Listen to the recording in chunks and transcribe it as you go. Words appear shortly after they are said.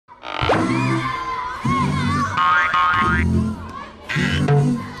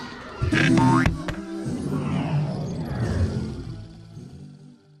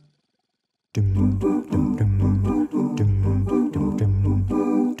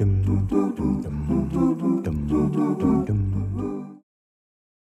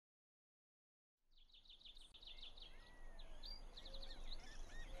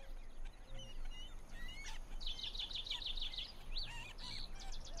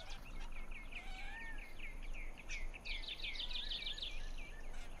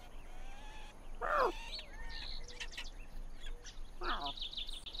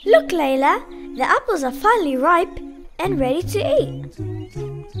Look, Layla, the apples are finally ripe and ready to eat.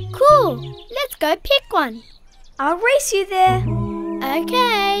 Cool! Let's go pick one. I'll race you there.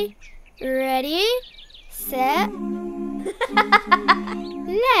 Okay. Ready, set.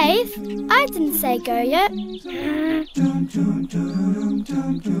 Laith, I didn't say go yet.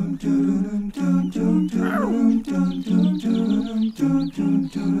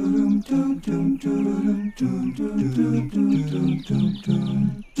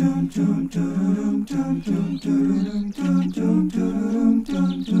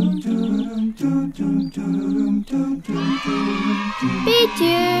 Beat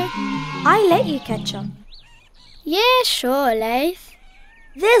you. I let you catch up. Yeah, sure, Laith.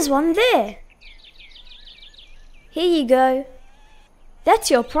 There's one there. Here you go. That's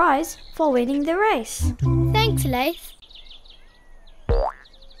your prize for winning the race. Thanks, Laith.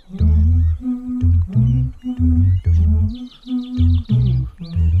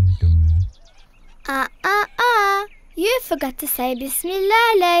 You forgot to say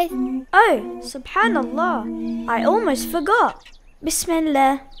Bismillah, Laith. Oh, Subhanallah. I almost forgot.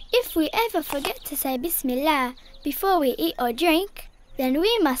 Bismillah. If we ever forget to say Bismillah before we eat or drink, then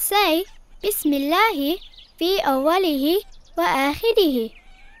we must say Bismillahi fi awwalihi wa akhirihi.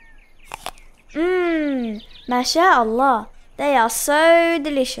 MashaAllah. They are so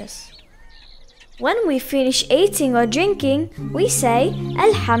delicious. When we finish eating or drinking, we say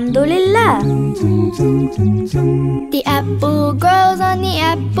Alhamdulillah. The apple grows on the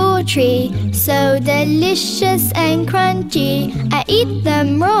apple tree, so delicious and crunchy. I eat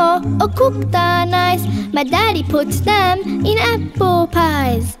them raw or cooked are nice. My daddy puts them in apple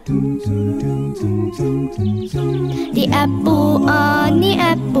pies. The apple on the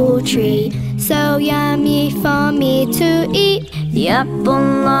apple tree, so yummy for me to eat. The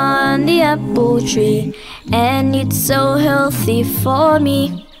apple on the apple tree, and it's so healthy for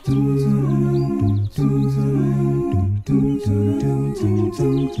me.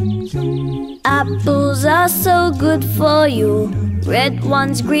 Apples are so good for you. Red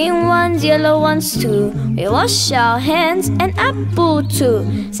ones, green ones, yellow ones too. We wash our hands and apple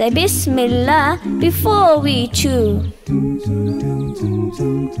too. Say Bismillah before we chew.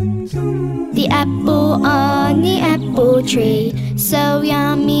 The apple on the apple tree, so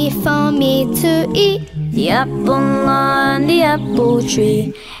yummy for me to eat. The apple on the apple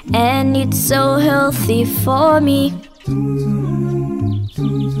tree, and it's so healthy for me.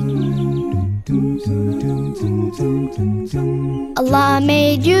 Allah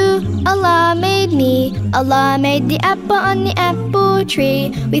made you, Allah made me, Allah made the apple on the apple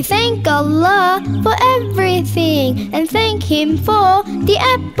tree. We thank Allah for everything and thank Him for the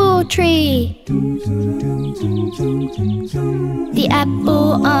apple tree. The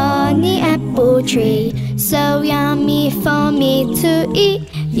apple on the apple tree, so yummy for me to eat.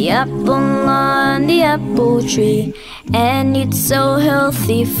 The apple on the apple tree, and it's so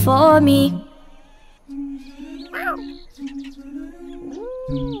healthy for me.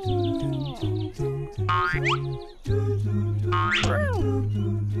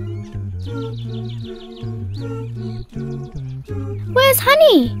 Where's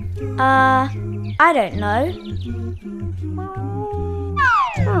Honey? I don't know.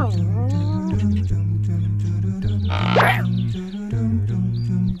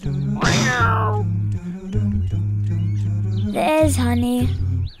 There's Honey.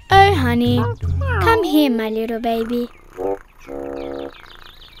 Oh, Honey, come here, my little baby.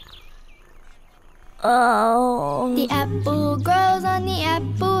 Oh. The apple grows on the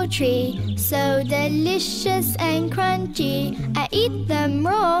apple tree, so delicious and crunchy. I eat them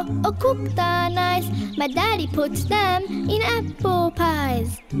raw or cooked are nice. My daddy puts them in apple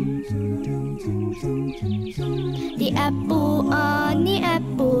pies. The apple on the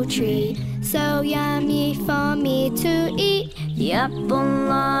apple tree, so yummy for me to eat. The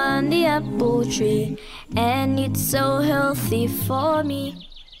apple on the apple tree, and it's so healthy for me.